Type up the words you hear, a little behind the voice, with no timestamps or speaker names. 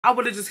I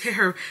would have just hit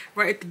her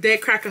right at the dead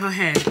crack of her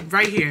head,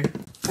 right here.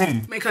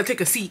 Make her take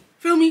a seat.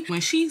 Feel me?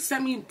 When she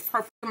sent me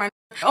her my,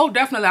 oh,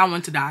 definitely I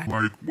want to die.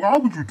 Like, why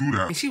would you do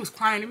that? And she was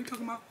crying and we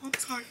talking about, I'm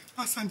sorry,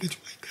 my son did you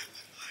like that.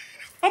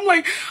 I'm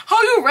like,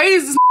 how you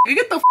raised this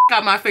get the out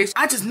of my face.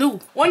 I just knew.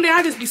 One day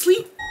I just be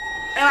asleep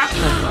and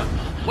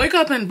I wake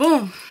up and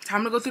boom.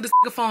 Time to go through this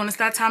phone. It's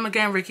that time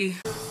again, Rykky.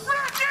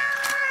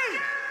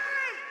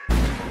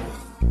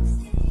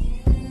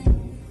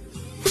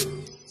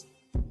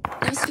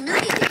 It was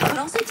humiliating, but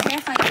also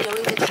terrifying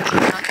knowing that she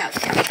could knock out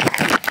him.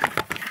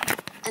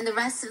 And the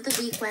rest of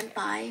the week went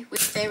by,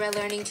 with Farah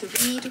learning to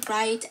read,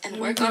 write, and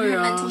work on her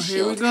mental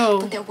shield.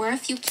 But there were a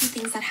few key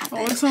things that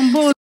happened. Oh, some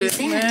bullshit,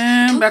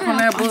 man. Back on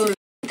that bullshit.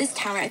 This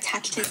tower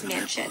attached to his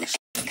mansion.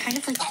 Kind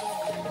of like...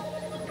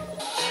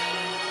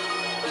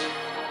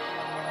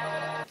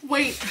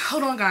 Wait,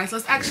 hold on, guys.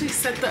 Let's actually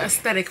set the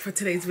aesthetic for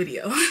today's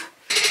video.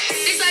 This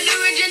is the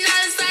original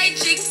side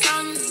chick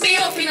song. Be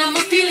open on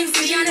my feelings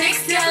to your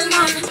next girl,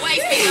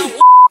 man.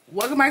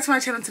 Welcome back to my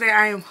channel. Today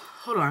I am...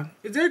 Hold on.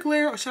 Is there a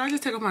glare or should I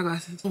just take off my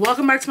glasses?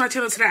 Welcome back to my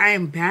channel. Today I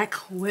am back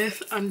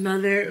with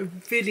another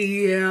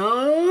video.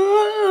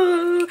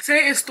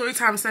 Today is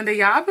Storytime Sunday.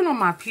 Y'all, I've been on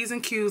my P's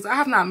and Q's. I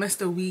have not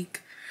missed a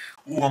week.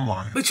 Oh, I'm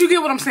lying. But you get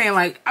what I'm saying.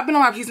 Like, I've been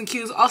on my P's and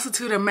Q's. Also,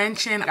 to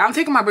mention, I'm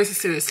taking my braces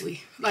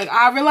seriously. Like,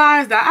 I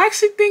realized that I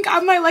actually think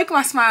I might like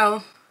my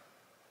smile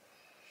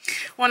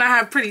when I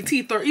have pretty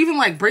teeth, or even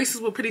like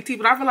braces with pretty teeth.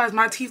 But I realized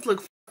my teeth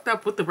look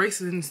up with the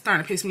braces and it's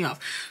starting to piss me off.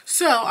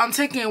 So I'm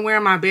taking and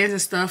wearing my bands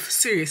and stuff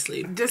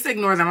seriously. Just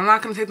ignore them. I'm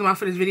not going to take them out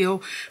for this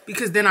video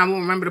because then I won't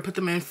remember to put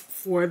them in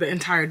for the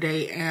entire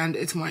day and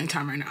it's morning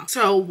time right now.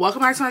 So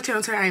welcome back to my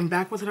channel. Today I am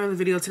back with another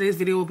video. Today's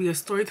video will be a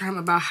story time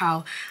about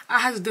how I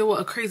had to deal with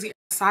a crazy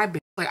ass side bitch.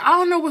 Like, I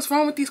don't know what's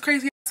wrong with these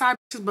crazy ass side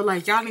bitches, but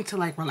like, y'all need to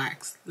like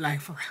relax.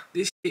 Like, for real.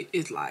 This shit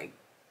is like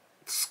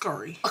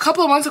scurry. A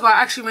couple of months ago,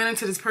 I actually ran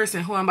into this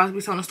person who I'm about to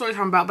be telling a story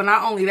time about, but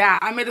not only that,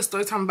 I made a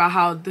story time about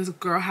how this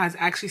girl has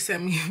actually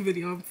sent me a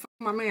video of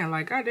my man.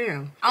 Like,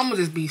 goddamn. I'm gonna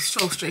just be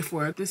so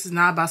straightforward. This is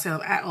not about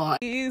Salem at all.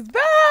 He's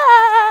back!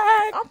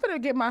 I'm gonna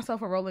get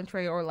myself a rolling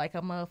tray or like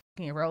a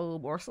motherfucking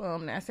robe or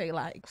something that say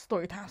like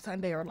Storytime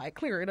Sunday or like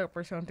clear it up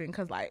or something,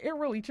 cause like it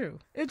really true.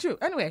 It's true.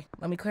 Anyway,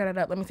 let me clear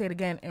that up. Let me say it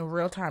again in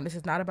real time. This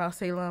is not about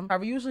Salem. I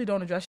usually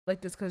don't address shit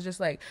like this cause just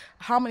like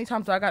how many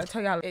times do I gotta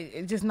tell y'all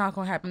it's just not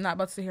gonna happen. I'm not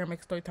about to sit here and make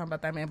a story time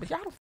about that man, but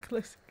y'all don't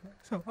listen.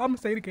 So I'm gonna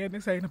say it again.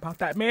 This ain't about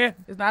that man.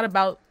 It's not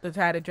about the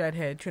tatted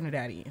dreadhead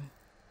Trinidadian.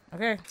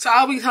 Okay? So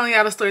I'll be telling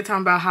y'all the story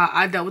time about how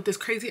I dealt with this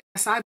crazy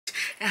ass side bitch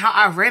and how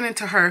I ran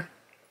into her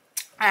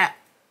at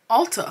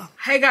Ulta.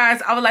 Hey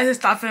guys, I would like to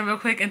stop in real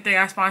quick and thank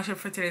our sponsor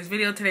for today's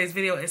video. Today's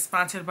video is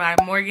sponsored by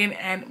Morgan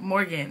 &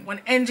 Morgan. When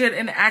injured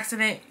in an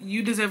accident,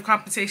 you deserve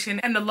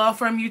compensation and the law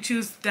firm you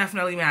choose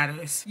definitely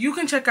matters. You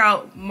can check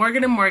out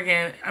Morgan &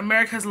 Morgan,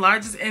 America's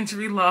largest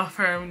injury law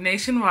firm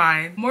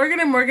nationwide.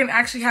 Morgan & Morgan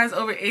actually has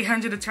over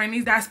 800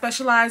 attorneys that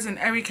specialize in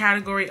every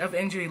category of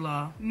injury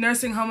law.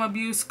 Nursing home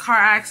abuse, car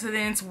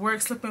accidents,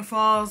 work slip and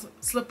falls,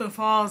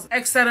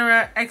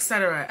 etc.,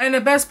 etc. And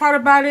the best part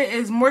about it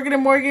is Morgan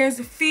 &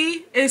 Morgan's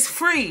fee is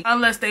free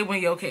unless they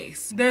win your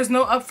case. There's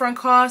no upfront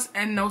costs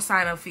and no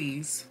sign-up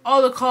fees.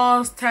 All the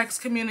calls, text,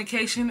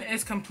 communication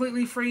is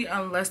completely free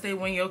unless they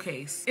win your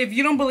case. If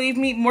you don't believe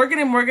me,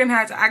 Morgan & Morgan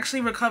has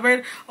actually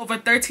recovered over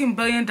 $13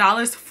 billion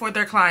for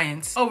their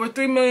clients. Over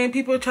 3 million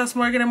people trust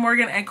Morgan &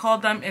 Morgan and call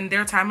them in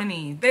their time of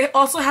need. They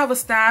also have a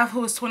staff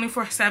who is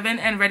 24/7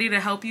 and ready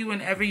to help you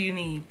whenever you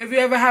need. If you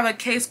ever have a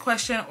case,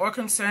 question, or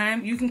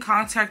concern, you can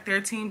contact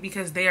their team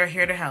because they are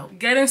here to help.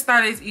 Getting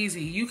started is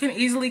easy. You can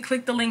easily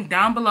click the link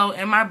down below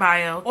in my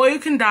bio, or you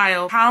can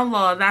dial pound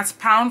law, that's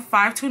pound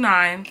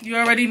 529. You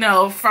already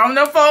know from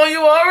the phone you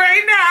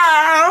already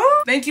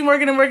know. Thank you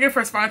Morgan & Morgan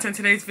for sponsoring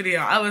today's video.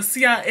 I will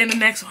see y'all in the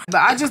next one.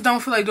 But I just don't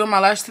feel like doing my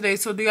lash today,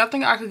 so do y'all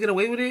think I could get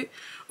away with it?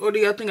 Or do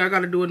y'all think I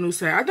gotta do a new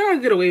set? I think I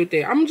can get away with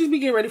it. I'm gonna just be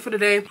getting ready for the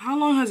day. How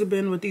long has it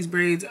been with these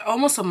braids?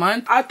 Almost a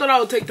month. I thought I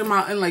would take them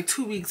out in like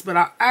 2 weeks, but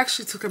I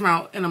actually took them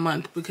out in a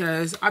month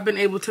because I've been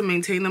able to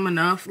maintain them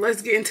enough.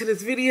 Let's get into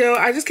this video.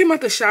 I just came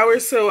out the shower,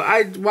 so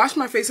I washed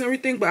my face and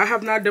everything, but I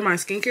have not done my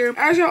skincare.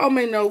 As y'all all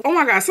may know, oh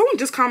my god, someone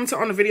just commented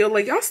on the video.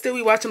 Like, y'all still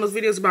be watching those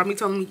videos about me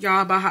telling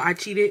y'all about how I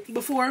cheated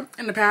before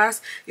in the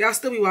past. Y'all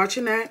still be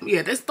watching that?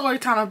 Yeah, this story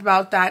time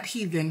about that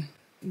heathen.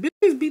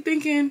 Bitches be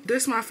thinking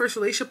this is my first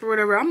relationship or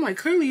whatever. I'm like,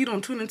 clearly you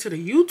don't tune into the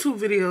YouTube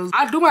videos.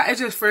 I do my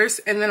edges first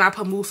and then I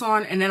put mousse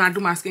on and then I do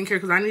my skincare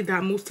because I need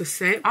that mousse to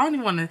set. I don't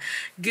even want to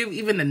give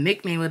even the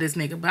nickname of this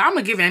nigga, but I'm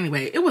gonna give it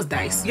anyway. It was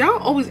Dice. Y'all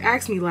always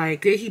ask me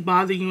like, did he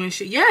bother you and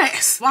shit?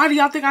 Yes. Why do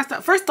y'all think I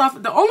stopped? First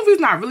off, the only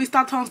reason I really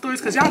stopped telling stories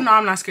because y'all know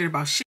I'm not scared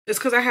about shit. It's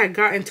because I had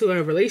got into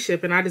a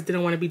relationship and I just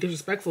didn't want to be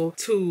disrespectful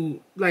to,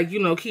 like, you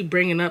know, keep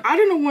bringing up. I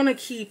didn't want to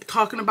keep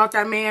talking about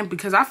that man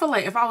because I feel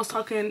like if I was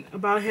talking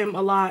about him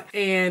a lot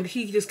and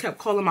he just kept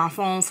calling my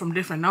phone from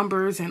different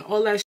numbers and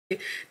all that shit,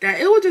 that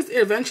it would just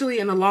eventually,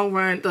 in the long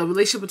run, the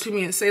relationship between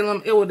me and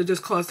Salem, it would have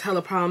just caused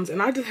hella problems,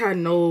 and I just had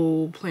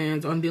no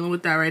plans on dealing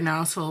with that right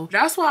now. So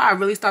that's why I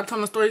really stopped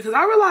telling the story, because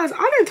I realized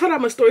I didn't tell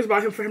that much stories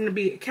about him for him to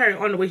be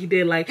carrying on the way he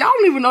did. Like, y'all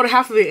don't even know the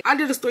half of it. I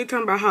did a story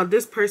time about how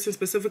this person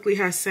specifically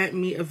has sent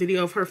me a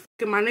video of her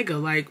fucking my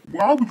nigga. Like,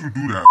 why would you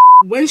do that?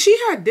 When she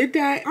had did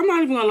that, I'm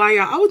not even gonna lie,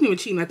 y'all, I wasn't even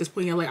cheating at this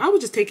point yet. Like, I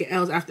was just taking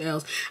L's after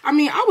L's. I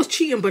mean, I was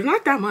cheating, but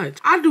not that much.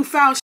 I do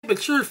foul shit,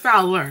 but you're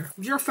fouler.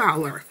 You're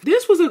fouler.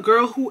 This was a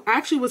girl who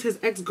actually was his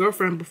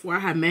ex-girlfriend before I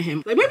had met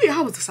him. Like, maybe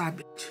I was the side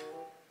bitch.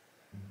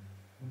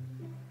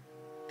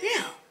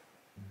 Damn.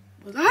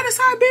 Was I the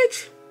side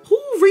bitch? Who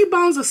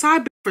rebounds a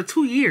side bitch for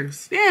 2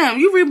 years? Damn,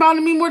 you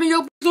rebounded me more than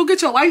your bitch. Go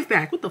get your life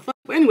back. What the fuck?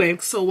 But anyway,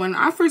 so when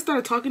I first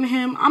started talking to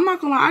him, I'm not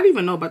gonna lie, I didn't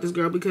even know about this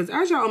girl, because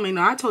as y'all may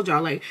know, I told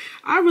y'all, like,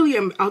 I really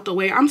am out the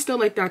way. I'm still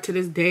like that to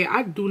this day.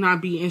 I do not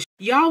be in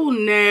y'all will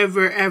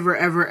never, ever,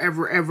 ever,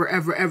 ever, ever,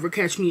 ever, ever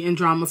catch me in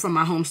drama from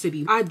my home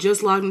city. I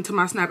just logged into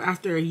my Snap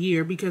after a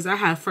year because I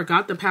had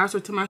forgot the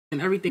password to my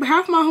and everything.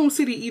 Half my home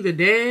city either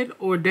dead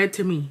or dead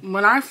to me.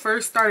 When I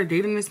first started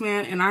dating this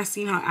man and I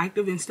seen how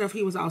active and stuff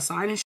he was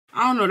outside and shit,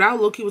 I don't know, that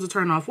low-key was a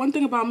turn off. One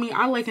thing about me,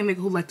 I like a nigga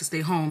who like to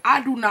stay home.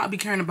 I do not be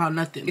caring about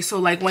nothing. So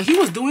like when he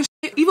was doing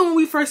shit, even when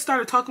we first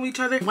started talking to each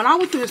other, when I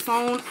went through his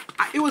phone,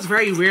 it was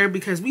very rare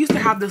because we used to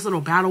have this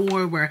little battle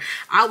war where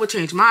I would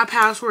change my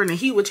password and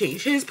he would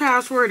change his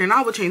password and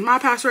I would change my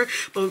password.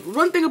 But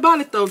one thing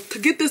about it though, to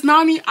get this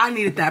nanny, I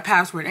needed that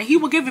password and he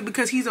would give it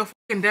because he's a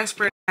fucking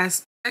desperate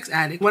ass sex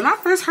addict. When I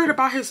first heard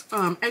about his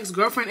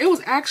ex-girlfriend, it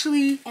was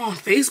actually on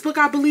Facebook,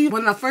 I believe.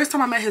 When the first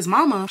time I met his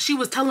mama, she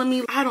was telling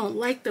me, I don't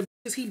like the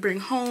bitches he bring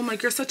home,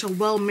 like you're such a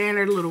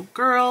well-mannered little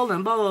girl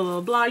and blah blah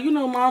blah blah. You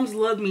know, moms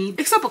love me,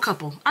 except a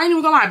couple. I ain't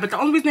even gonna lie, but the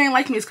only reason they didn't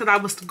like me is because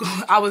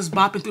I was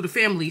bopping through the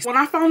families. When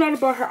I found out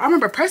about her, I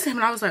remember pressing him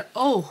and I was like,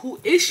 oh, who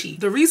is she?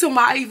 The reason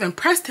why I even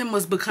pressed him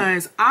was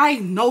because I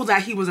know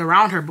that he was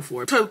around her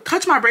before. To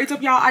touch my braids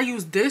up, y'all, I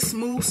used this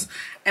mousse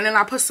and then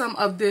I put some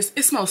of this.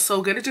 It smells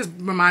so good. It just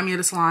reminds me of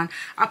the salon.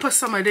 I put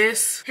some of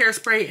this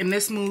hairspray in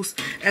this mousse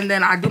and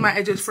then I do my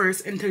edges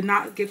first, and to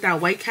not get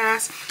that white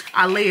cast,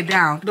 I lay it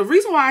down. The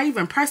reason why I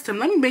even pressed him,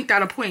 let me make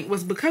that a point,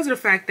 was because of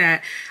the fact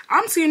that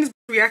I'm seeing this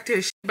react to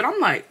his shit, but I'm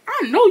like,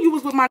 I know you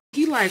was with my,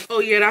 he like, oh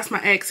yeah, that's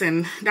my ex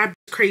and that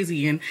bitch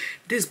crazy and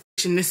this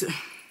bitch and this.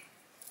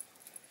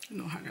 You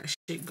know how that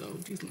shit go.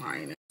 These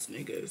lying ass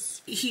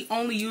niggas. He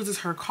only uses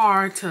her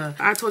car to,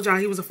 I told y'all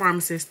he was a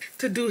pharmacist,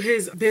 to do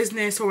his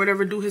business or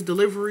whatever, do his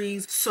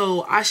deliveries.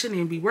 So I shouldn't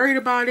even be worried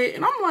about it.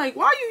 And I'm like,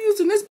 why are you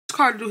using this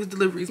car to do his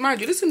deliveries?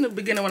 Mind you, this is in the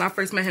beginning when I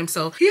first met him.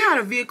 So he had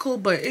a vehicle,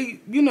 but it,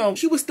 you know,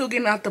 he was still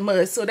getting out the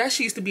mud. So that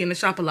shit used to be in the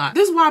shop a lot.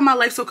 This is why my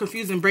life's so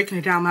confusing, breaking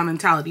it down, my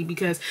mentality,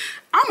 because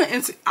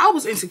I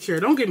was insecure,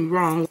 don't get me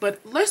wrong, but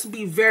let's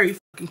be very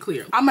fucking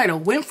clear. I might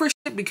have went for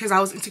shit because I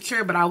was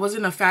insecure, but I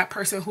wasn't a fat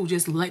person who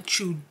just let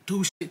you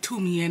do shit to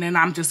me and then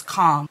I'm just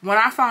calm. When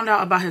I found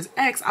out about his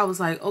ex, I was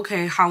like,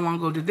 okay, how long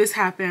ago did this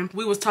happen?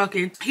 We was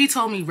talking, he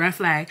told me, red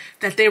flag,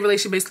 that their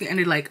relationship basically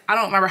ended, like, I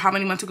don't remember how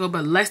many months ago,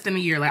 but less than a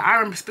year. Like, I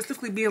remember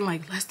specifically being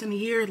like, less than a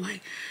year,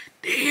 like,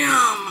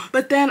 damn.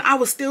 But then I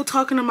was still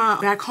talking to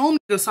my back home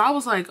nigga, so I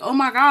was like, oh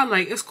my god,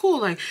 like, it's cool.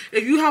 Like,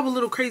 if you have a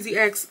little crazy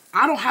ex,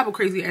 I don't have a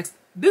crazy ex.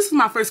 This is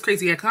my first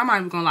crazy ex. I'm not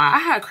even gonna lie, I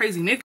had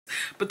crazy niggas,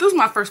 but this is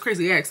my first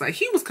crazy ex. Like,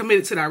 he was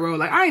committed to that role.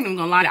 Like, I ain't even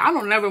gonna lie, I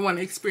don't never want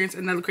to experience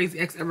another crazy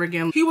ex ever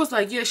again. He was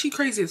like, yeah, she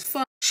crazy as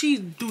fuck, she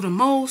do the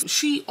most,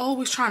 she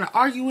always trying to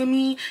argue with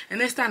me and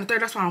this, that, and the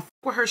third. That's why I don't fuck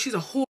with her. She's a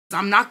whore.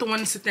 I'm not the one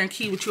to sit there and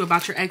key with you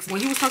about your ex. When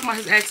he was talking about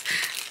his ex,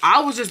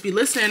 I would just be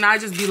listening.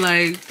 I'd just be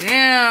like,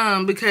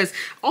 damn. Because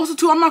also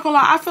too, I'm not gonna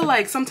lie, I feel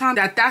like sometimes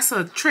that's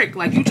a trick.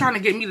 Like, you trying to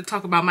get me to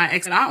talk about my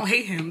ex, and I don't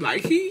hate him.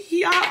 Like,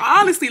 I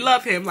honestly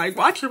love him. Like,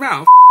 watch your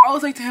mouth. I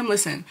was like to him,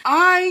 listen,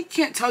 I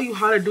can't tell you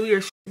how to do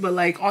your shit, but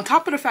like, on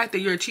top of the fact that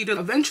you're a cheater,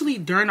 eventually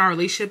during our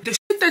relationship, the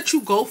shit that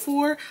you go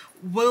for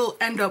will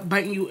end up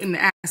biting you in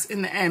the ass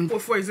in the end. Or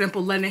for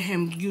example, letting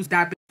him use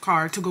that bitch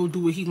car to go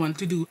do what he wanted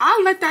to do.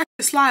 I let that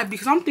shit slide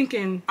because I'm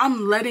thinking,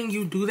 I'm letting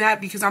you do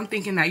that because I'm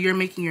thinking that you're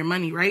making your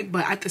money, right?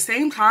 But at the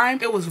same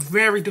time, it was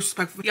very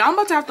disrespectful. Yeah, I'm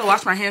about to have to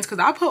wash my hands because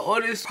I put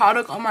all this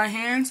product on my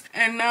hands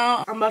and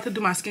now I'm about to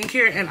do my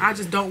skincare and I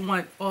just don't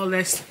want all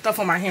that stuff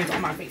on my hands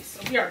on my face.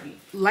 So BRB.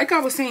 Like I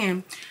was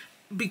saying,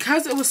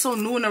 because it was so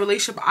new in a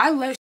relationship, I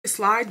let shit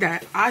slide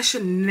that I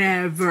should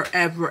never,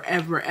 ever,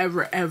 ever,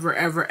 ever, ever,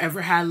 ever,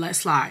 ever had let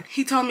slide.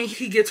 He told me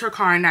he gets her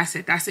car and that's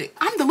it. That's it.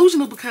 I'm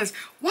delusional because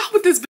why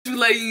would this bitch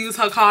let you use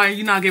her car and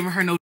you not giving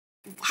her no?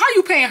 How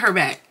you paying her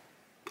back?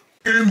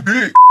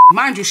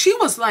 Mind you, she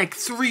was like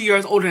 3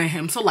 years older than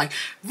him. So like,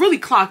 really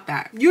clock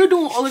that. You're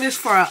doing all of this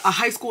for a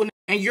high school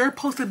and you're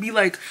supposed to be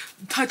like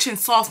touching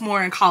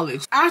sophomore in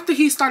college. After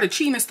he started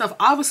cheating and stuff,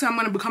 obviously I'm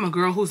gonna become a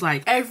girl who's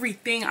like,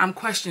 everything I'm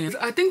questioning.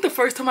 I think the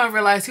first time I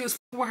realized he was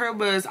with her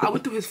was I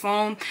went through his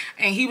phone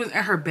and he was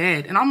in her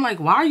bed. And I'm like,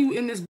 why are you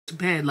in this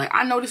bed? Like,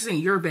 I know this isn't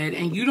your bed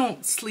and you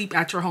don't sleep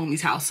at your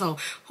homie's house. So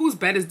whose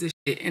bed is this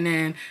shit? And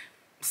then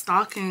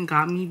stalking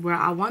got me where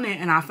I wanted,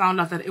 and I found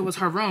out that it was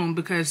her room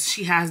because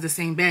she has the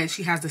same bed,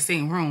 she has the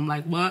same room.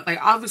 Like, what? Like,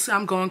 obviously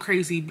I'm going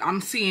crazy.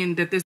 I'm seeing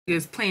that this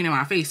is playing in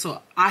my face,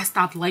 so I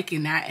stopped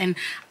liking that. And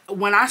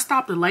when I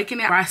stopped liking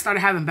it, I started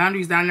having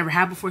boundaries that I never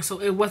had before, so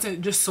it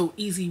wasn't just so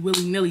easy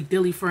willy-nilly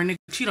dilly for a nigga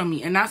to cheat on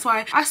me. And that's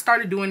why I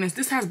started doing this.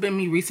 This has been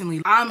me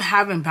recently. I'm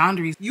having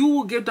boundaries. You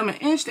will give them an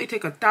inch, they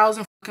take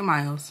 1,000 fucking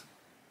miles.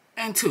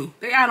 And 2.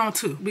 They add on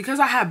 2. Because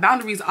I have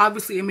boundaries,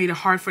 obviously it made it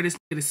hard for this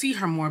nigga to see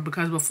her more,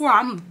 because before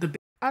I'm the...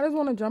 I just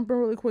want to jump in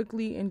really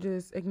quickly and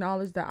just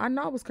acknowledge that I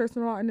know I was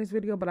cursing a lot in this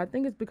video, but I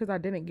think it's because I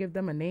didn't give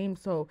them a name,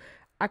 so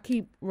I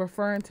keep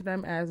referring to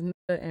them as nigga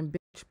and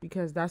bitch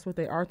because that's what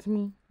they are to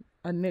me,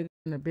 a nigga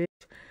and a bitch.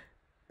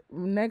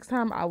 Next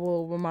time I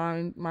will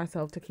remind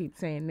myself to keep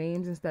saying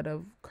names instead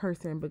of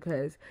cursing,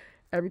 because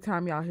every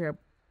time y'all hear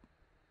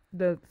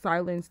the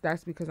silence,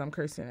 that's because I'm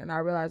cursing, and I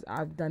realize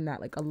I've done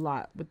that like a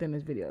lot within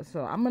this video,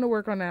 so I'm gonna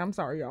work on that. I'm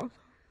sorry, y'all.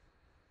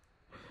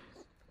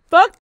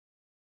 Fuck.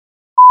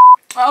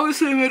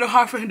 Obviously it made it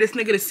hard for this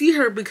nigga to see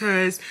her,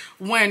 because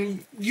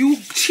when you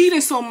cheating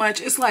so much,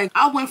 it's like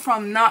I went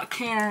from not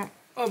caring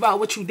about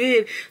what you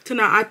did to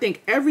now I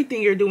think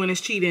everything you're doing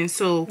is cheating.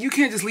 So you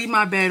can't just leave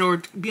my bed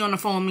or be on the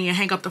phone with me and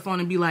hang up the phone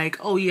and be like,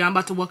 oh yeah, I'm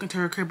about to walk into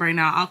her crib right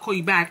now, I'll call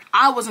you back.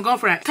 I wasn't going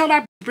for that. Tell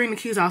that bring the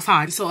keys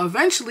outside. So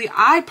eventually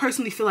I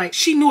personally feel like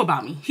she knew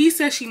about me. He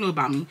said she knew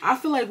about me. I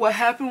feel like what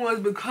happened was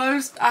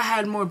because I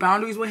had more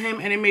boundaries with him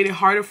and it made it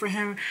harder for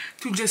him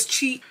to just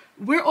cheat.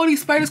 Where all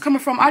these spiders coming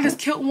from? I just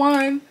killed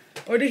one.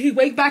 Or did he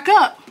wake back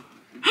up?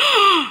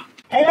 Oh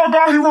my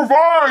god, he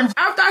revived!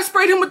 After I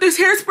sprayed him with this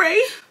hairspray.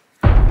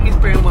 He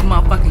sprayed him with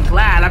motherfucking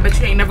Glad. I bet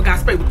you ain't never got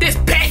sprayed with this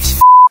bitch.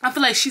 I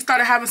feel like she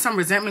started having some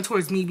resentment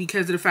towards me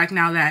because of the fact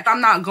now that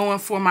I'm not going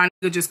for my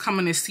nigga just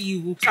coming to see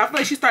you. So I feel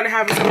like she started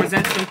having some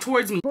resentment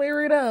towards me.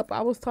 Clear it up.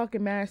 I was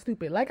talking mad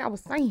stupid. Like I was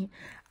saying,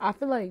 I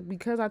feel like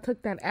because I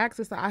took that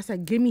access, I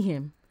said, give me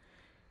him.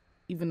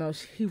 Even though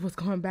he was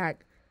going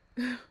back.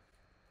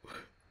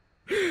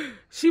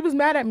 She was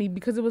mad at me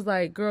because it was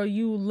like, girl,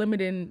 you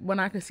limiting when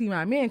I could see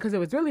my man, because it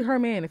was really her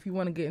man if you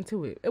want to get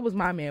into it. It was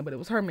my man, but it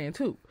was her man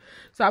too.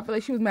 So I feel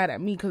like she was mad at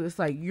me because it's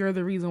like, you're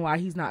the reason why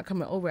he's not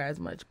coming over as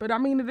much. But I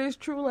mean, it is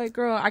true. Like,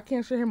 girl, I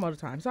can't share him all the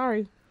time.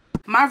 Sorry.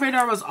 My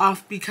radar was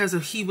off because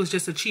of he was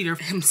just a cheater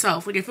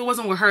himself. Like, if it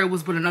wasn't with her, it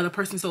was with another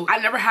person. So I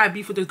never had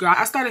beef with this girl.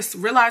 I started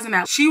realizing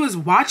that she was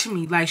watching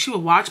me. Like, she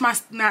would watch my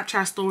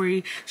Snapchat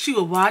story. She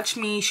would watch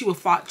me. She would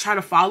try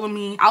to follow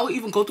me. I would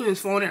even go through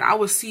his phone and I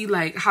would see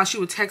like how she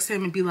would text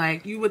him and be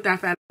like, you with that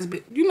fat ass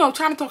bitch. You know,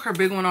 trying to talk her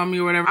big one on me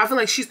or whatever. I feel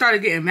like she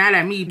started getting mad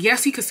at me.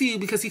 Yes, he could see you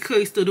because he could.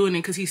 He's still doing it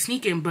because he's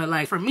sneaking. But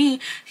like for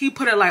me, he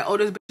put it like, oh,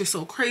 this bitch is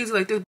so crazy.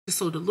 Like, this bitch is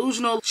so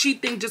delusional. She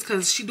think just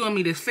because she doing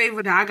me this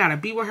favor that I gotta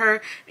be with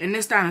her and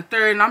this, that, and the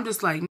third. And I'm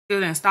just like, nigga,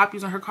 then stop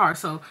using her car.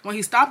 So when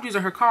he stopped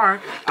using her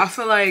car, I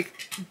feel like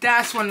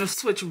that's when the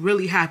switch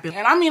really happened.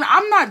 And I mean,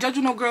 I'm not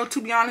judging no girl,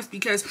 to be honest,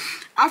 because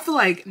I feel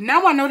like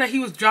now I know that he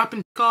was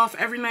dropping off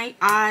every night.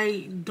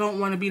 I don't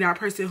want to be that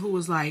person who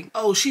was like,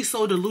 oh, she's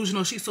so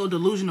delusional. She's so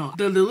delusional.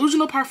 The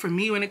delusional part for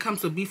me when it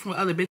comes to beef with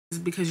other bitches is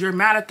because you're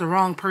mad at the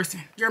wrong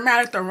person. You're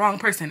mad at the wrong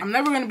person. I'm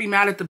never going to be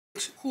mad at the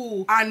bitch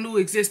who I knew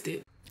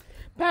existed.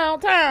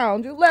 Pound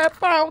town, you left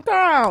Pound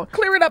town.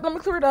 Clear it up, let me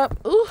clear it up.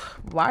 Ooh,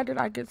 why did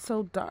I get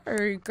so dark?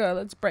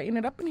 Let's brighten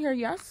it up in here,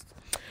 yes.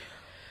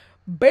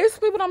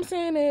 Basically what I'm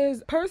saying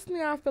is,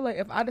 personally, I feel like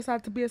if I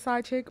decide to be a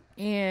side chick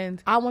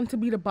and I want to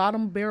be the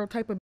bottom barrel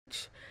type of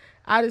bitch,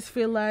 I just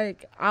feel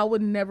like I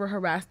would never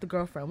harass the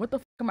girlfriend. What the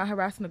fuck am I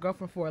harassing the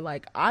girlfriend for?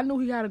 Like, I knew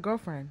he had a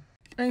girlfriend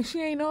and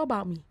she ain't know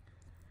about me.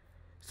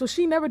 So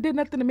she never did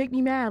nothing to make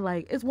me mad.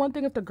 Like, it's one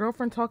thing if the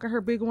girlfriend talking her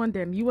big one,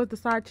 then you as the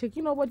side chick,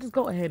 you know what, just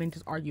go ahead and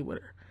just argue with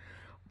her.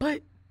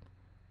 But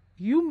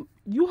you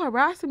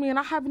harassing me and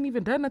I haven't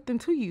even done nothing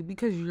to you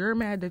because you're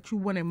mad that you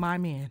wanted my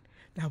man.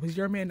 That was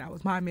your man, that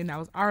was my man, that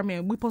was our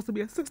man. We supposed to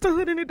be a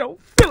sisterhood and it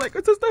don't feel like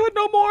a sisterhood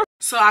no more.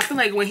 So I feel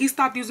like when he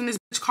stopped using this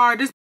bitch card,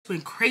 this bitch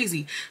went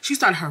crazy. She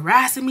started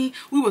harassing me.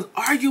 We was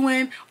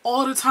arguing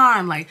all the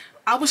time. Like,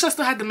 I wish I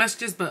still had the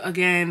messages, but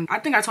again, I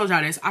think I told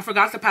y'all this. I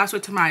forgot the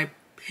password to my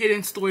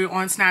hidden story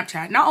on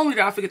Snapchat. Not only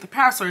did I forget the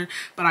password,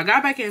 but I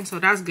got back in, so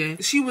that's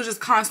good. She was just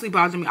constantly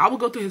bothering me. I would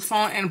go through his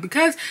phone, and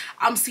because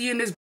I'm seeing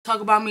this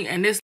talk about me,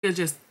 and this is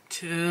just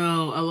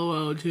chill,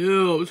 lol,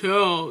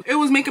 chill. It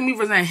was making me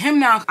resent him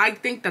now. I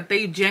think that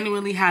they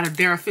genuinely had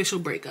their official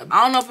breakup.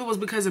 I don't know if it was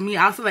because of me.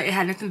 I feel like it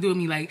had nothing to do with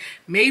me. Like,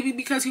 maybe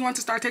because he wanted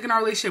to start taking our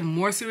relationship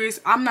more serious.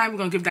 I'm not even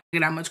gonna give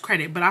that much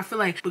credit, but I feel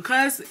like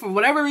because for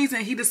whatever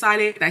reason he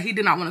decided that he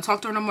did not want to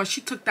talk to her no more,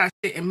 she took that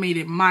shit and made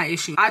it my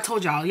issue. I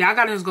told y'all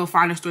gotta just go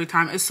find her story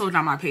time. It's sold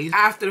on my page.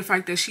 After the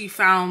fact that she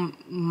found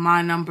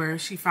my number,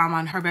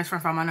 her best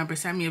friend found my number,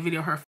 sent me a video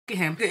of her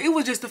fucking him. It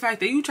was just the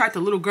fact that you tried to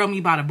little girl me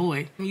about a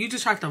boy. You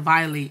just tried to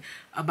violate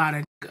about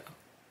a nigga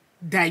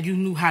that you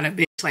knew how to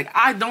bitch. Like,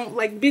 I don't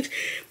like bitch.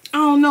 I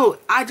don't know.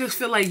 I just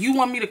feel like you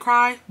want me to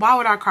cry. Why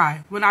would I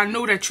cry when I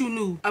know that you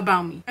knew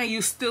about me and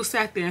you still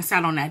sat there and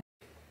sat on that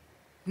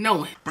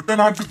knowing? But then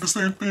I did the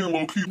same thing,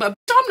 low key. But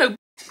I'm the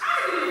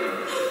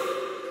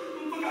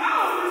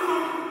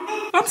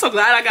I'm so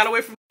glad I got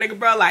away from nigga,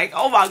 bro. Like,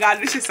 oh my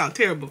God, this shit sound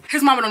terrible.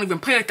 His mama don't even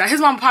play like that. His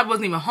mama probably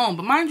wasn't even home.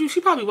 But mind you,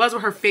 she probably was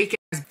with her fake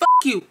ass. Fuck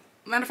you.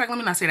 Matter of fact, let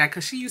me not say that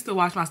because she used to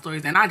watch my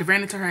stories and I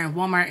ran into her in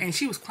Walmart and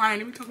she was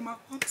crying and we talking about,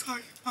 oh, I'm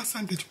sorry, my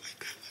son did you like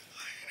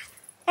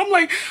that. I'm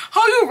like,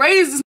 how you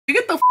raised this nigga?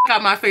 Get the fuck out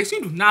of my face.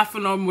 You do not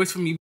feel no remorse for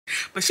me.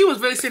 But she was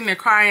really sitting there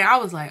crying. I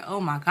was like,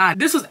 oh my God.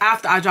 This was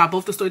after I dropped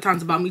both the story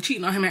times about me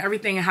cheating on him and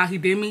everything and how he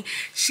did me.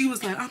 She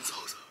was like, I'm so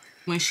sorry.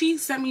 When she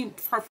sent me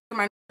her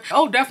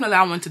oh, definitely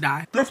I want to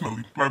die.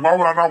 Definitely. Like, why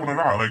would I not want to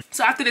die? Like,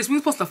 so after this, we were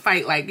supposed to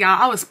fight. Like,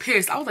 y'all, I was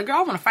pissed. I was like, girl,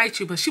 I want to fight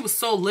you. But she was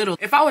so little.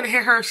 If I would have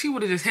hit her, she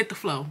would have just hit the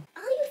floor.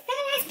 Oh,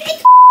 you fat ass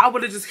bitch. I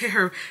would have just hit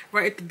her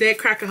right at the dead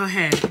crack of her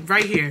head.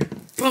 Right here.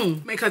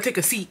 Boom. Make her take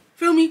a seat.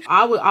 Feel me?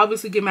 I would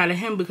obviously get mad at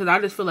him because I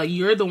just feel like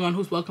you're the one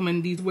who's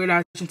welcoming these weird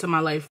ass into my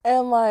life.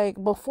 And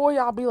like, before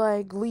y'all be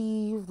like,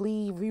 leave,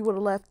 you would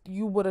have left,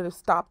 you would have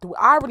stopped.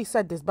 I already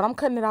said this, but I'm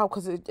cutting it out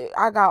because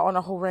I got on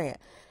a whole rant.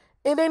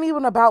 It ain't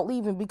even about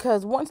leaving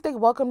because once they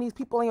welcome these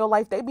people in your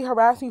life, they be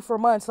harassing you for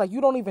months. Like, you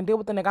don't even deal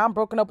with the nigga. I'm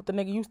broken up with the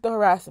nigga. You still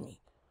harassing me.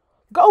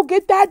 Go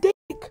get that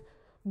dick.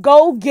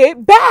 Go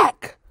get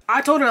back.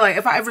 I told her, like,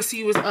 if I ever see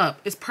you, it's up.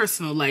 It's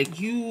personal.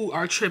 Like, you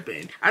are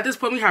tripping. At this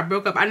point, we had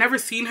broke up. I never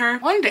seen her.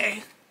 One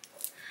day,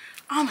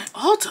 I'm at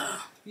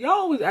Ulta. Y'all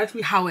always ask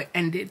me how it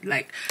ended.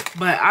 Like,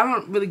 but I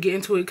don't really get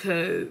into it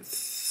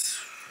because,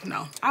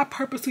 no. I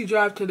purposely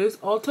drive to this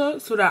Ulta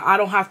so that I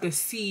don't have to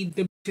see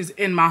the bitches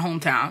in my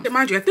hometown. And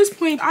mind you, at this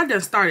point, I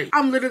done started.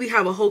 I'm literally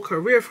have a whole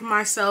career for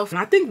myself. And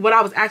I think what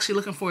I was actually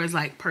looking for is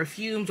like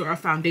perfumes or a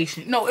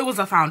foundation. No, it was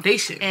a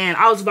foundation. And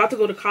I was about to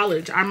go to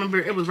college. I remember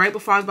it was right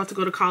before I was about to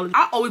go to college.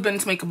 I always been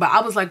into makeup, but I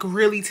was like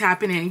really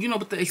tapping in, you know,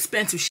 with the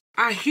expensive shit.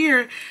 I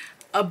hear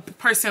a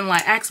person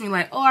like ask me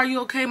like, oh, are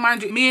you okay?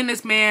 Mind you, me and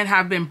this man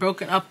have been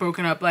broken up.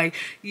 Like,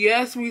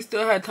 yes, we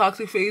still had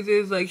toxic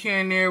phases like here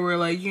and there where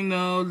like, you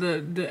know,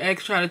 the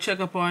ex try to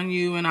check up on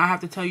you and I have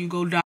to tell you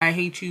go die, I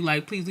hate you,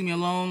 like please leave me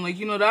alone. Like,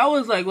 you know, that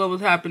was like what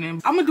was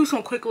happening. I'm gonna do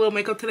some quick little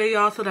makeup today,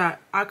 y'all, so that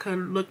I could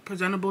look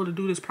presentable to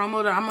do this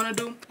promo that I'm gonna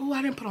do. Oh,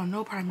 I didn't put on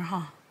no primer,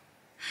 huh?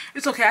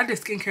 It's okay, I did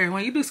skincare.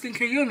 When you do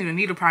skincare, you don't even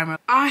need a primer.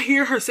 I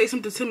hear her say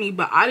something to me,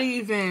 but I didn't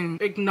even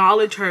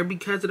acknowledge her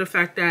because of the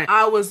fact that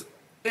I was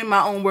in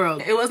my own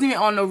world. It wasn't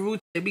even on no root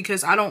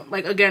because I don't,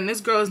 like, again, this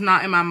girl is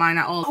not in my mind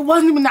at all. It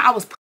wasn't even that I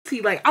was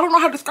pussy. Like, I don't know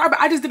how to describe it.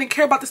 I just didn't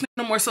care about this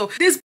no more. So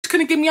this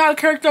couldn't get me out of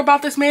character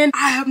about this man.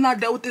 I have not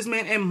dealt with this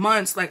man in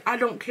months. Like, I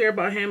don't care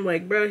about him.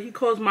 Like, bro, he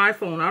calls my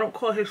phone. I don't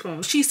call his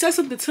phone. She said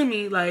something to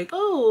me like,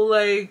 oh,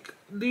 like,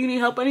 do you need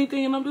help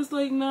anything? And I'm just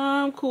like,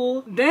 nah, I'm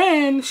cool.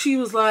 Then she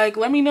was like,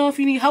 let me know if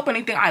you need help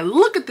anything. I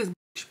look at this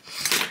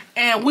bitch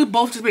and we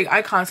both just make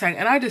eye contact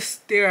and I just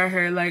stare at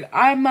her. Like,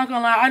 I'm not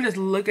gonna lie, I just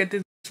look at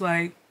this bitch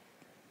like,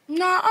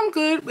 nah, I'm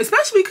good.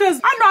 Especially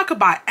because I know I could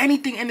buy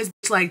anything in this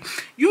bitch. Like,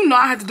 you know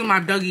I had to do my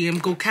Dougie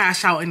and go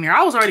cash out in there.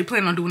 I was already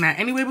planning on doing that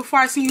anyway before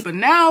I seen you. But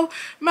now,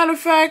 matter of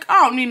fact,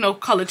 I don't need no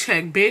color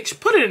check, bitch.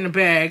 Put it in the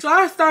bag. So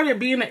I started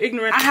being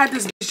ignorant. I had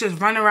this bitch just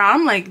running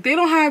around. I'm like, they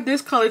don't have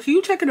this color. Can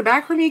you check in the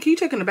back for me? Can you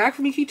check in the back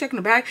for me? Can you check in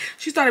the back?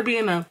 She started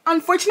being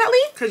unfortunately,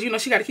 because, you know,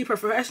 she got to keep her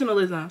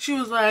professionalism. She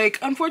was like,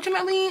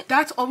 unfortunately,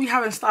 that's all we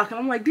have in stock. And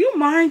I'm like, do you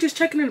mind just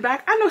checking in the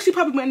back? I know she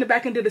probably went in the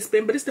back and did a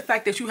spin, but it's the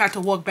fact that you had to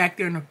walk back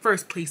there in the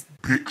first place.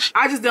 Bitch.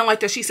 I just didn't like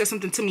that she said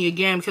something to me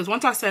again because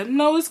once I said,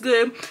 no, it's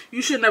good,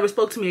 you should never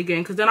spoke to me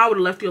again because then I would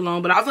have left you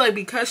alone. But I feel like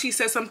because she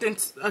said something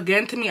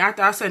again to me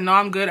after I said, no,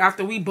 I'm good,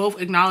 after we both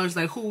acknowledged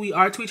like who we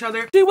are to each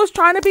other. She was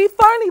trying to be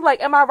funny.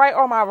 Like, am I right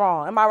or am I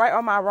wrong? Am I right or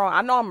am I wrong?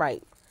 I know I'm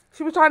right.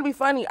 She was trying to be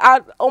funny.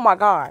 Oh my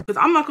God. Because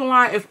I'm not gonna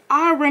lie, if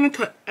I ran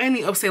into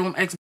any of Salem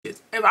ex bitches,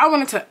 if I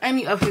went into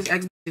any of his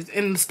ex bitches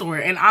in the store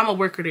and I'm a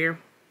worker there,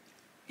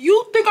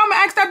 you think I'm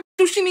gonna ask that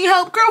bitch if she need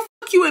help? Girl,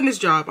 fuck you in this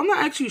job. I'm not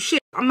asking you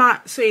shit. I'm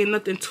not saying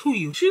nothing to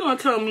you. She gonna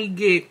tell me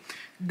get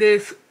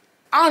this,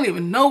 I don't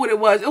even know what it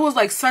was. It was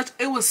like such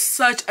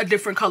a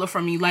different color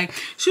from me. Like,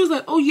 she was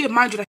like, oh yeah,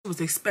 mind you, that shit was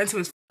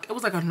expensive as fuck. It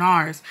was like a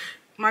NARS.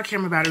 My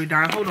camera battery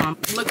died. Hold on.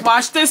 Look,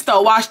 watch this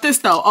though. Watch this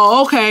though.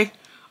 Oh, okay.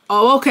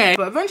 Oh, okay.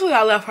 But eventually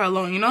I left her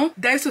alone, you know?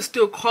 Dex is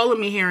still calling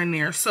me here and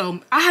there.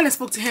 So I hadn't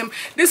spoke to him.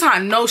 This is how I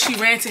know she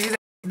ran to his.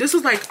 This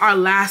was like our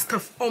last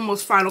to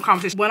almost final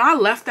conversation. When I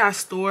left that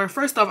store,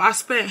 first off, I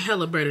spent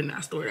hella bread in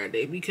that store that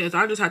day because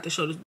I just had to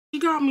show this. She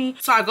got me.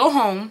 So I go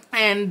home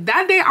and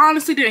that day I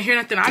honestly didn't hear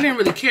nothing. I didn't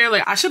really care.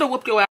 Like, I should have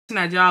whooped your ass in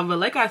that job. But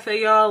like I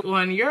say, y'all,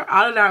 when you're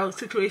out of that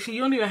situation, you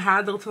don't even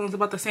have those feelings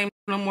about the same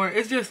no more.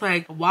 It's just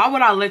like, why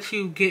would I let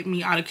you get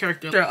me out of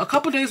character? A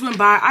couple days went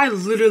by. I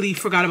literally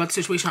forgot about the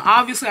situation.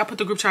 Obviously, I put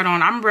the group chat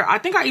on. I remember, I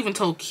think I even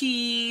told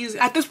Keys.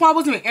 At this point, I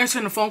wasn't even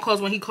answering the phone calls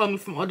when he called me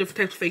from all different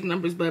types of fake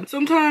numbers. But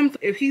sometimes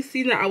if he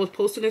seen that I was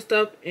posting this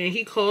stuff and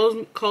he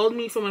called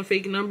me from a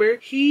fake number,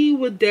 he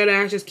would dead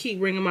ass just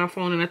keep ringing my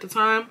phone. And at the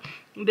time,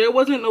 there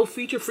wasn't no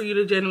feature for you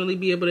to genuinely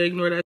be able to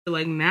ignore that.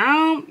 Like,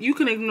 now you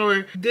can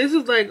ignore. This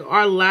is like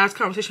our last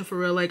conversation for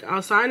real. Like,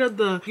 outside of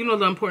the, you know,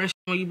 the important shit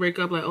when you break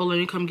up, like, oh, let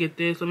me come get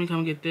this, let me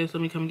come get this,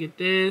 let me come get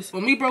this.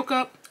 When we broke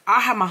up, I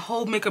had my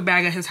whole makeup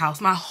bag at his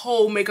house. My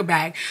whole makeup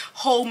bag.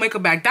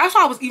 That's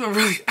why I was even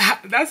really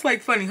at, that's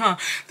like funny, huh?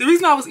 The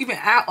reason I was even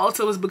at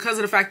Ulta was because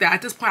of the fact that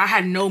at this point I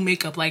had no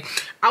makeup. Like,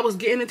 I was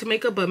getting into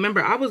makeup, but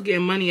remember, I was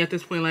getting money at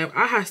this point. Like,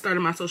 I had started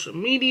my social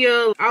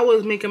media. I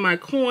was making my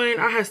coin.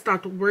 I had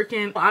stopped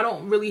working. I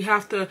don't really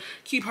have to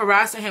keep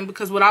harassing him,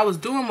 because what I was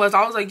doing was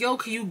I was like, yo,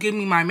 can you give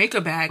me my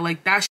makeup bag?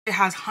 Like, that shit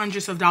has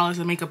hundreds of dollars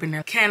of makeup in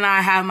there. Can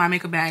I have my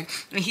makeup bag?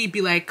 And he'd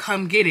be like,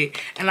 come get it.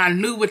 And I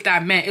knew what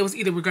that meant. It was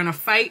either we're gonna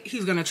fight,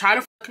 he's gonna try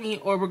to fuck me,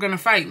 or we're gonna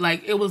fight.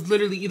 Like, it was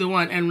literally either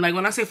one. And like,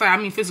 when I say fight, I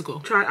mean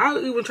physical. I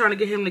was even trying to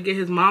get him to get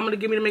his mama to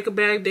give me the makeup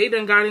bag. They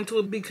done got into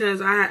it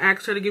because I had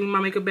asked her to give me my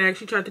makeup bag.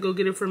 She tried to go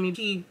get it for me.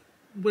 He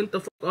went the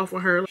fuck off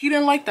on her. He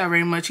didn't like that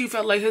very much. He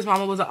felt like his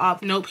mama was an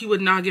op. Nope, he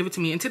would not give it to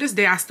me. And to this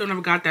day, I still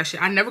never got that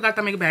shit. I never got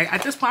that makeup bag.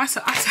 At this point, I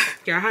said,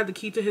 yeah, I had the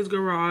key to his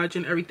garage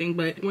and everything.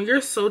 But when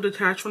you're so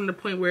detached from the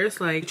point where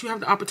it's like, you have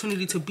the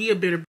opportunity to be a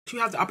bitter bitch, you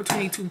have the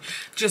opportunity to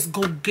just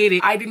go get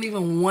it. I didn't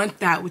even want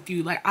that with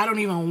you. Like, I don't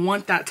even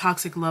want that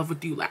toxic love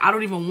with you. Like, I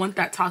don't even want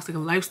that toxic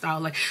lifestyle.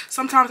 Like,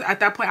 sometimes at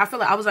that point, I feel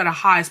like I was at a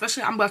high,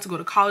 especially I'm about to go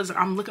to college. Like,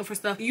 I'm looking for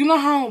stuff. You know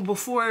how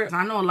before,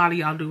 I know a lot of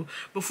y'all do,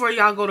 before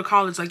y'all go to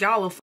college, like,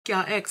 y'all will fuck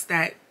y'all ex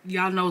that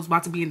y'all know is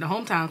about to be in the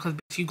hometown, because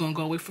bitch, you gonna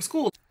go away for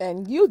school.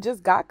 And you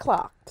just got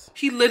clocked.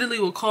 He literally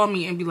would call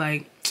me and be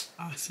like,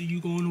 I see you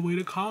going away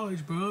to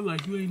college, bro.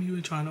 Like, you ain't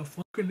even trying to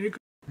fuck a nigga.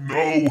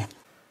 No.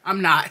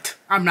 I'm not.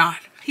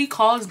 He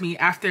calls me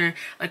after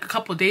like a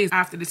couple days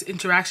after this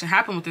interaction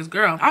happened with this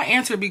girl. I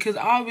answer because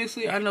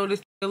obviously I know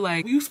this,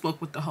 like, you spoke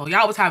with the hoe.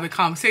 Y'all was having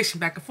conversation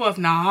back and forth.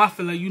 Nah, I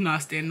feel like you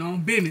not standing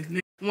on business, nigga.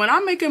 When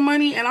I'm making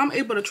money and I'm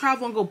able to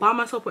travel and go buy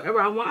myself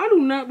whatever I want, I do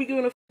not be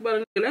giving a fuck about a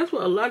nigga. That's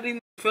what a lot of these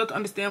fail to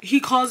understand.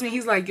 He calls me,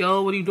 he's like,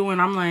 yo, what are you doing?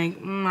 I'm like,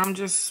 I'm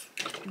just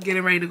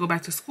getting ready to go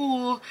back to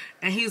school.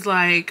 And he's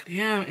like,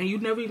 damn, and you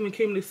never even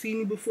came to see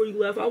me before you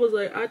left. I was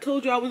like, I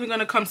told you I wasn't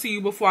gonna come see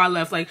you before I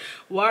left. Like,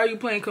 why are you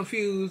playing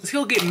confused?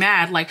 He'll get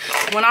mad. Like,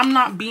 when I'm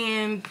not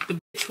being the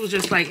bitch who's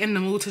just like in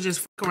the mood to just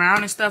fuck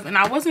around and stuff. And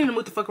I wasn't in the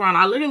mood to fuck around.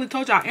 I literally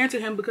told you I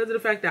answered him because of the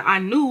fact that I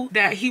knew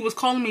that he was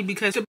calling me,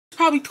 because the bitch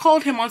probably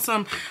called him on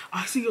some,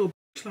 I see your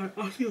bitch, like,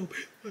 I see your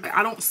bitch. Like,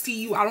 I don't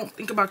see you, I don't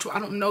think about you, I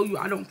don't know you,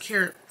 I don't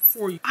care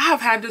for you. I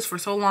have had this for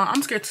so long,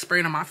 I'm scared to spray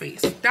it on my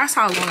face. That's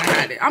how long I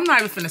had it. I'm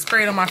not even finna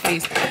spray it on my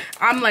face.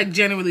 I'm like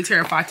genuinely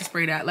terrified to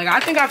spray that. Like, I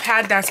think I've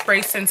had that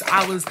spray since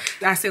I was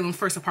at Salem's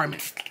first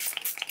apartment.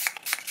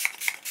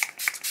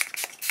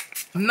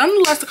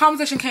 Nonetheless, the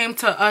conversation came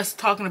to us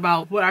talking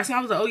about what I seen.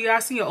 I was like, oh yeah, I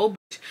seen your old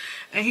bitch.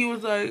 And he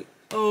was like,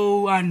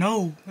 oh, I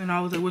know. And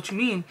I was like, what you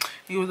mean?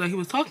 He was like, he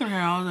was talking to her.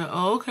 I was like,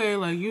 oh, okay,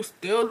 like, you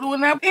still doing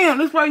that? Damn,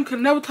 that's why you could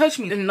never touch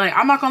me. And like,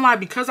 I'm not gonna lie,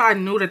 because I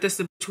knew that this is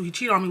the bitch who he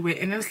cheated on me with,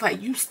 and it's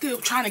like, you still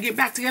trying to get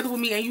back together with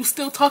me, and you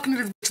still talking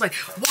to this bitch. Like,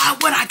 why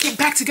would I get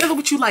back together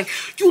with you? Like,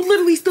 you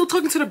literally still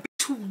talking to the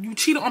bitch who you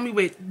cheated on me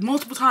with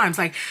multiple times.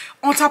 Like,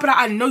 on top of that,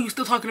 I know you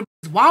still talking to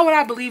bitches. Why would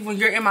I believe when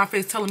you're in my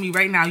face telling me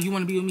right now you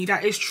want to be with me?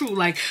 That is true.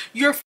 Like,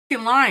 you're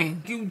fucking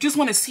lying. You just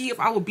want to see if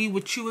I will be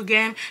with you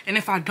again, and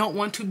if I don't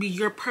want to be,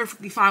 you're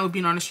perfectly fine with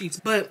being on the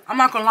streets. But I'm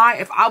not gonna lie,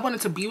 if I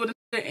wanted to be with a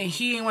nigga and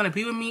he didn't want to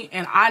be with me,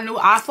 and I knew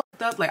I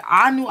fucked up, like,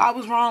 I knew I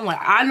was wrong, like,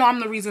 I know I'm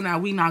the reason that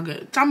we not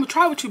good, so I'm gonna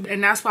try with you.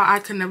 And that's why I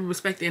could never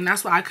respect it, and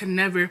that's why I could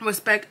never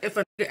respect if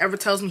a nigga ever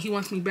tells me he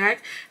wants me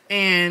back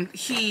and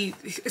he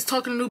is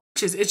talking to new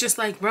bitches. It's just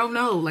like, bro,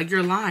 no, like,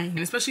 you're lying. And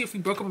especially if we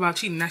broke up about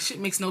cheating, that shit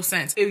makes no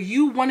sense. If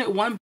you wanted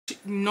one bitch,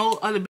 no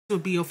other bitch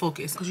would be your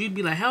focus, because you'd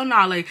be like, hell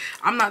nah, like,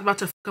 I'm not about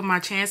to fuck up my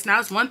chance. Now,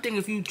 it's one thing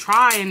if you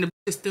try and the bitch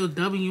is still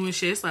dubbing you and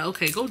shit. It's like,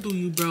 okay, go do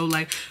you, bro.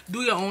 Like,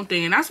 do your own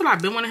thing. And that's what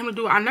I've been wanting him to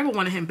do. I never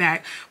wanted him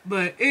back,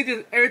 but it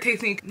just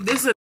irritates me.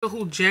 This is a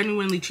who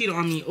genuinely cheated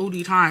on me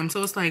OD time.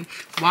 So it's like,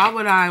 why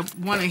would I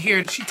want to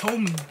hear she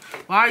told me?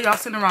 Why are y'all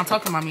sitting around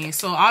talking about me?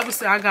 So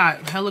obviously I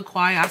got hella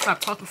quiet. I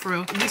stopped talking for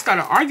real. We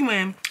started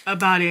arguing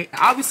about it.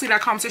 Obviously that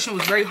conversation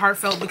was very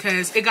heartfelt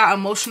because it got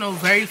emotional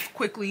very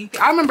quickly.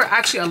 I remember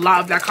actually a lot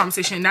of that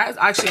conversation. That is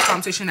actually a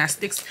conversation that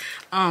sticks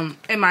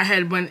in my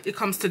head when it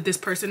comes to this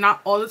person.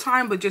 Not all the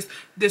time, but just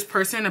this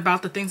person,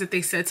 about the things that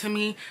they said to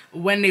me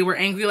when they were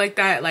angry like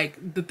that.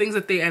 Like, the things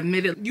that they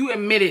admitted. You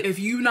admitted, if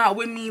you not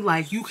with me,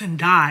 like, you can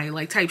die,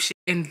 like, type shit.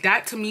 And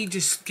that to me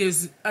just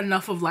gives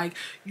enough of like,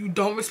 you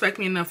don't respect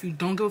me enough, you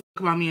don't give a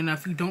fuck about me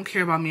enough, you don't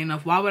care about me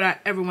enough. Why would I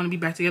ever want to be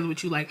back together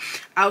with you? Like,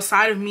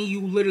 outside of me,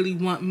 you literally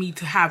want me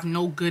to have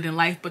no good in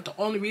life, but the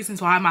only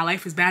reasons why my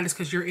life is bad is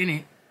because you're in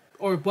it,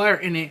 or we're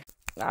in it.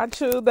 I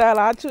chewed that.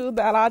 I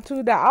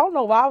don't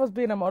know why I was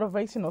being a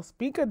motivational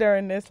speaker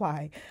during this.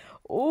 Like,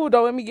 ooh,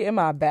 don't let me get in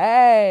my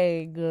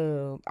bag.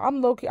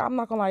 I'm low-key, I'm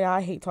not gonna lie, y'all,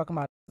 I hate talking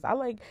about this. I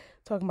like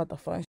talking about the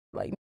fun shit.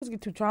 Like, niggas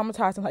get too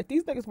traumatized, and like,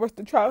 these niggas worse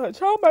than childhood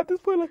trauma at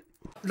this point. Like,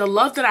 the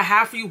love that I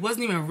have for you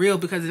wasn't even real,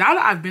 because now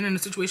that I've been in a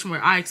situation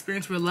where I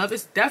experienced real love,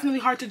 it's definitely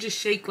hard to just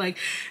shake. Like,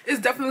 it's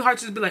definitely hard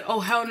to just be like,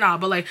 oh, hell nah.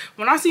 But like,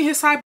 when I see his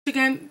side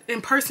again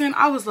in person,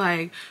 I was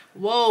like,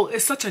 whoa,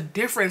 it's such a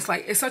difference.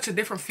 Like, it's such a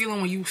different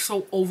feeling when you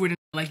so over it.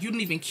 Like, you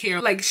didn't even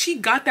care. Like, she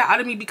got that out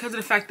of me because of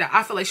the fact that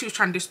I felt like she was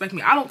trying to disrespect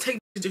me. I don't take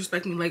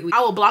disrespect me lately. I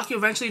will block you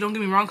eventually, don't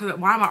get me wrong, because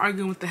why am I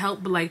arguing with the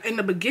help? But like in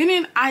the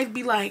beginning, I'd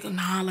be like,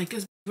 nah, like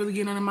this really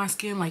getting under my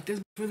skin, like this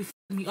really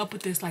fucking me up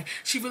with this, like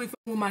she really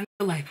fucking with my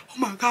nigga, like oh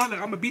my god, like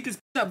I'm gonna beat this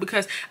bitch up.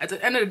 Because at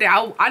the end of the day,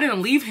 I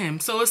didn't leave him,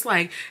 so it's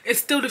like it's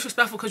still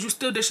disrespectful because you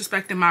still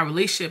disrespecting my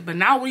relationship. But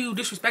now when you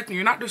disrespecting,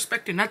 you're not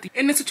disrespecting nothing.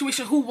 In this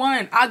situation, who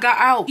won? I got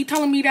out. He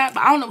telling me that,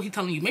 but I don't know what he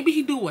telling you. Maybe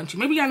he do want you,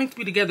 maybe y'all need to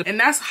be together, and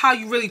that's how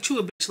you really chew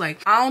a bitch.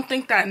 Like I don't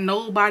think that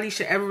nobody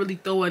should ever really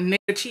throw a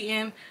nigga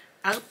cheating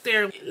out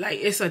there like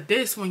it's a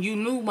diss when you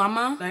knew,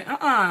 mama. Like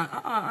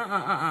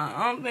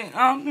I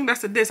don't think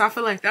that's a diss. I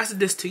feel like that's a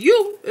diss to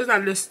you. It's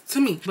not a diss to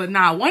me. But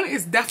nah, one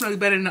is definitely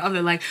better than the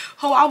other. Like,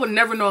 ho, I would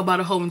never know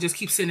about a hoe and just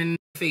keep sitting in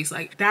the face.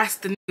 Like that's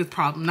the nigga's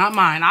problem, not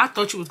mine. I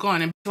thought you was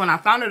gone, and when I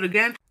found it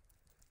again,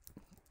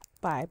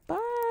 bye bye.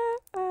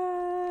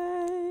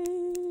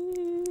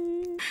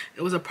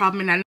 it was a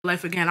problem in that nigga's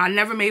life again. I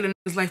never made a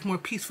nigga's life more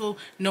peaceful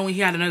knowing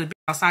he had another bitch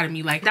outside of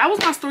me. Like that was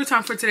my story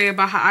time for today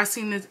about how I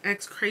seen this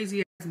ex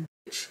crazy ass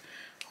bitch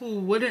who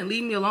wouldn't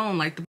leave me alone.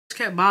 Like the bitch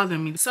kept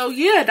bothering me. So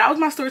yeah, that was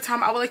my story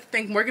time. I would like to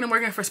thank Morgan &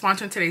 Morgan for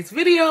sponsoring today's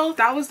video.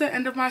 That was the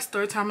end of my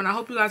story time, and I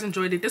hope you guys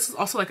enjoyed it. This is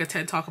also like a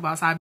TED talk about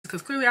side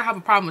because clearly I have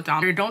a problem with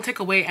y'all. Don't take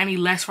away any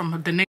less from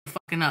the nigga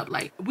fucking up.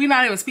 Like we're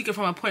not even speaking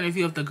from a point of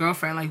view of the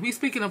girlfriend. Like we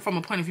speaking from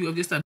a point of view of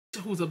just a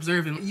bitch who's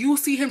observing. You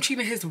see him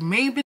cheating his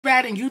main bitch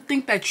rat, and you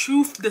think that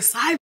you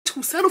decide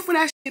to settle for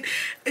that shit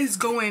is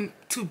going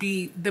to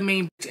be the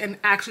main bitch and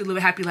actually live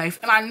a happy life.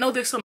 And I know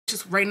there's some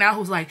bitches right now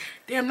who's like,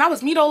 damn, that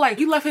was me though. Like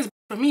he left his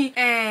for me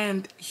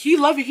and he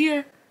love you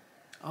here.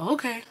 Oh,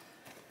 okay,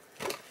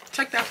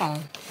 check that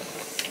phone.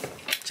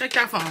 Check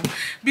that phone.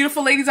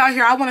 Beautiful ladies out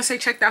here, I want to say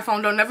check that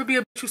phone. Don't never be a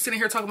bitch who's sitting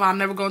here talking about I'm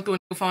never going through a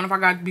new phone. If I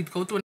got to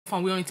go through a new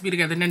phone, we don't need to be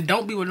together. Then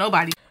don't be with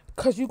nobody.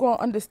 Because you're going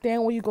to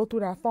understand when you go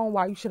through that phone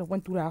why you should have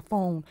went through that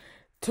phone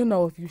to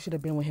know if you should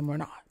have been with him or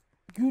not.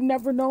 You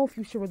never know if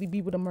you should really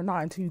be with him or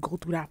not until you go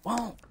through that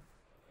phone.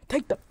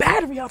 Take the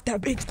battery off that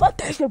bitch. Let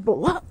that shit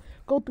blow up.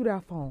 Go through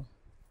that phone.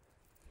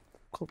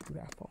 Go through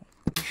that phone.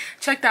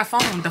 Check that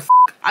phone. The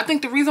I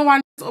think the reason why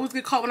I always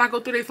get caught when I go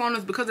through their phone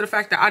is because of the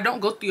fact that I don't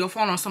go through your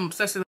phone on some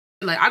obsessive.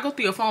 Like I go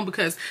through your phone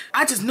because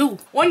I just knew.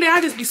 One day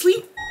I just be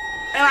asleep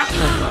and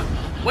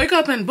I wake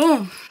up and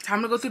boom.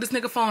 Time to go through this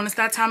nigga phone. It's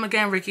that time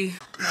again, Rykky.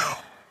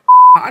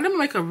 I didn't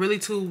make a really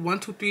 1,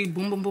 2, 3,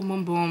 boom, boom, boom,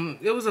 boom, boom.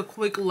 It was a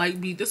quick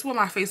light beat. This is what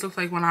my face looks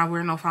like when I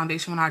wear no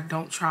foundation, when I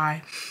don't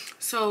try.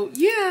 So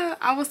yeah,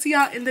 I will see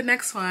y'all in the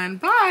next one.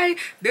 Bye.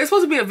 There's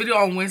supposed to be a video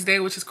on Wednesday,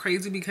 which is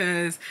crazy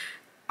because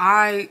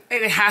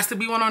it has to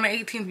be one on the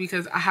 18th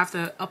because I have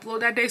to upload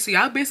that day. So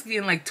y'all basically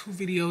getting like 2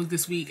 videos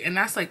this week, and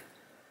that's like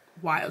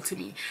wild to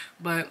me,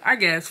 but I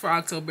guess for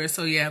October.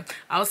 So yeah,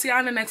 I'll see y'all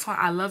in the next one.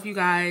 I love you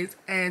guys,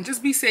 and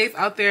just be safe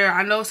out there.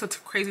 I know it's a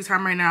crazy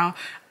time right now.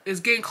 It's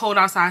getting cold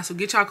outside, so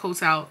get y'all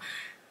coats out.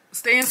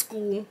 Stay in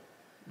school.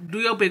 Do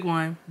your big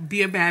one.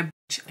 Be a bad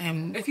bitch.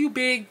 And if you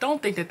big,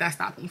 don't think that that's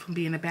stopping you from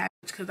being a bad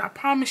bitch, because I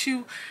promise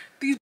you,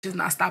 these bitches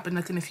not stopping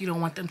nothing if you don't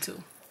want them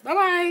to.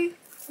 Bye-bye.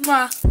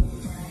 Mwah.